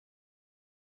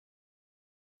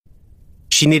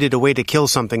She needed a way to kill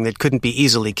something that couldn't be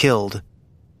easily killed.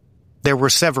 There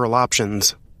were several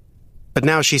options. But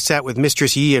now she sat with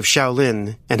Mistress Yi of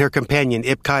Shaolin and her companion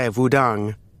Ip Kai of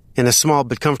Wudang in a small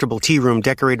but comfortable tea room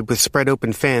decorated with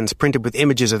spread-open fans printed with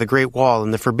images of the Great Wall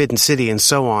and the Forbidden City and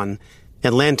so on,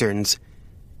 and lanterns.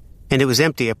 And it was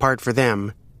empty apart for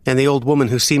them, and the old woman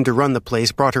who seemed to run the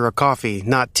place brought her a coffee,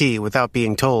 not tea, without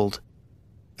being told.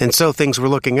 And so things were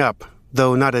looking up,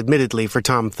 though not admittedly for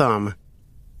Tom Thumb,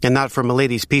 and not for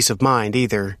Milady's peace of mind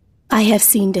either. I have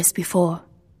seen this before.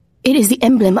 It is the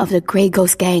emblem of the Grey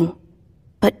Ghost Gang.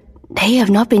 But they have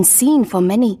not been seen for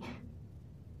many...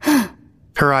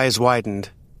 Her eyes widened.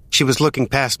 She was looking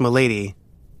past Milady.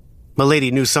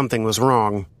 Milady knew something was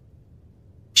wrong.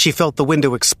 She felt the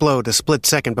window explode a split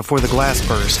second before the glass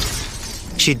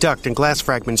burst. She ducked and glass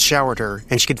fragments showered her,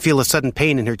 and she could feel a sudden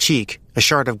pain in her cheek, a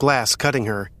shard of glass cutting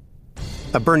her.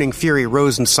 A burning fury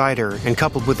rose inside her, and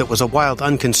coupled with it was a wild,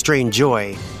 unconstrained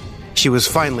joy. She was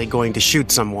finally going to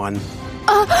shoot someone.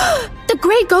 The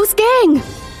Grey Ghost Gang!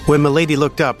 When Milady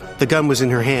looked up, the gun was in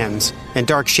her hands, and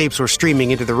dark shapes were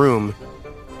streaming into the room.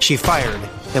 She fired,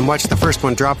 and watched the first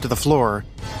one drop to the floor,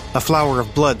 a flower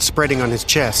of blood spreading on his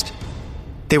chest.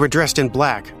 They were dressed in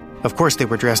black. Of course they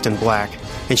were dressed in black,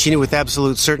 and she knew with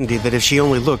absolute certainty that if she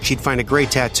only looked, she'd find a gray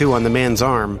tattoo on the man's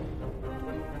arm.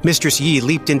 Mistress Yi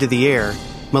leaped into the air.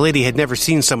 Milady had never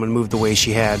seen someone move the way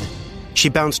she had. She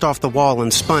bounced off the wall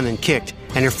and spun and kicked,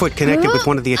 and her foot connected with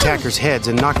one of the attacker's heads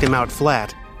and knocked him out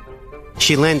flat.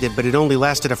 She landed, but it only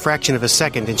lasted a fraction of a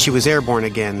second, and she was airborne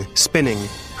again, spinning,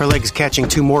 her legs catching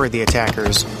two more of the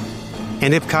attackers.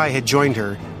 And Ip Kai had joined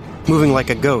her, moving like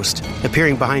a ghost,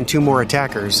 appearing behind two more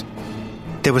attackers.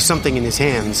 There was something in his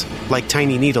hands, like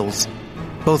tiny needles.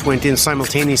 Both went in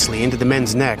simultaneously into the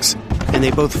men's necks, and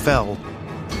they both fell.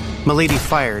 Milady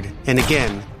fired, and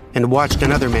again, and watched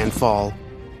another man fall.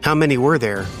 How many were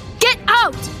there? Get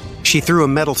out! She threw a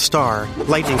metal star,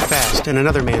 lightning fast, and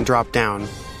another man dropped down.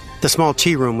 The small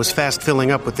tea room was fast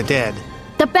filling up with the dead.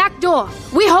 The back door!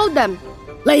 We hold them!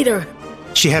 Later!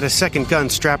 She had a second gun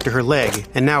strapped to her leg,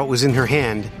 and now it was in her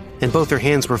hand, and both her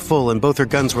hands were full and both her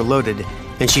guns were loaded,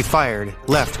 and she fired,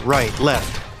 left, right,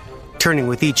 left, turning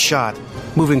with each shot,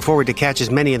 moving forward to catch as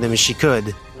many of them as she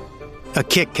could. A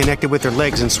kick connected with her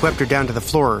legs and swept her down to the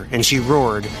floor, and she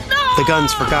roared. The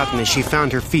guns forgotten as she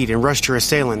found her feet and rushed her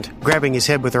assailant, grabbing his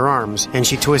head with her arms, and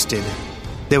she twisted.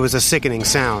 There was a sickening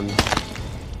sound.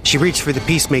 She reached for the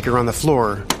peacemaker on the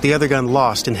floor, the other gun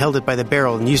lost, and held it by the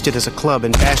barrel and used it as a club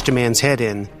and bashed a man's head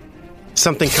in.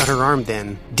 Something cut her arm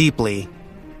then, deeply.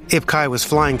 Ip Kai was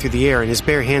flying through the air and his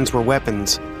bare hands were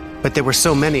weapons. But there were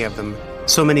so many of them,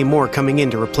 so many more coming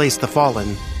in to replace the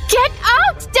fallen. Get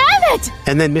out! Damn it!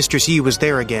 And then Mistress Yi was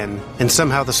there again, and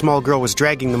somehow the small girl was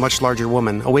dragging the much larger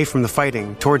woman away from the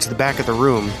fighting, towards the back of the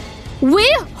room. We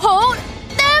hold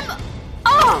them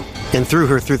off! And threw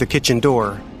her through the kitchen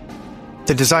door.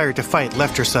 The desire to fight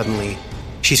left her suddenly.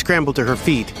 She scrambled to her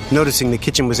feet, noticing the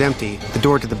kitchen was empty, the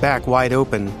door to the back wide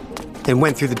open, and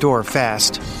went through the door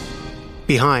fast.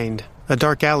 Behind, a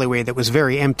dark alleyway that was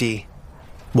very empty.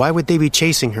 Why would they be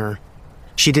chasing her?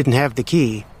 She didn't have the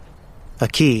key. A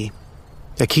key.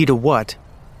 A key to what?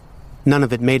 None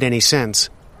of it made any sense.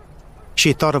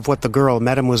 She thought of what the girl,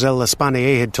 Mademoiselle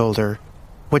L'Espanaye, had told her,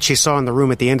 what she saw in the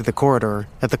room at the end of the corridor,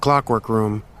 at the clockwork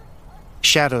room.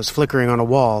 Shadows flickering on a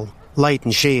wall, light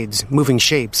and shades, moving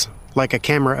shapes, like a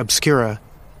camera obscura.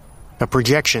 A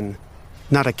projection.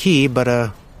 Not a key, but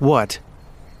a what?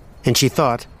 And she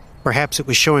thought, perhaps it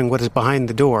was showing what is behind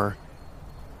the door.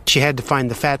 She had to find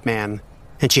the fat man,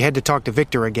 and she had to talk to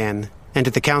Victor again, and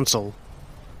to the council.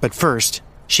 But first,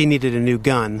 she needed a new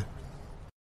gun.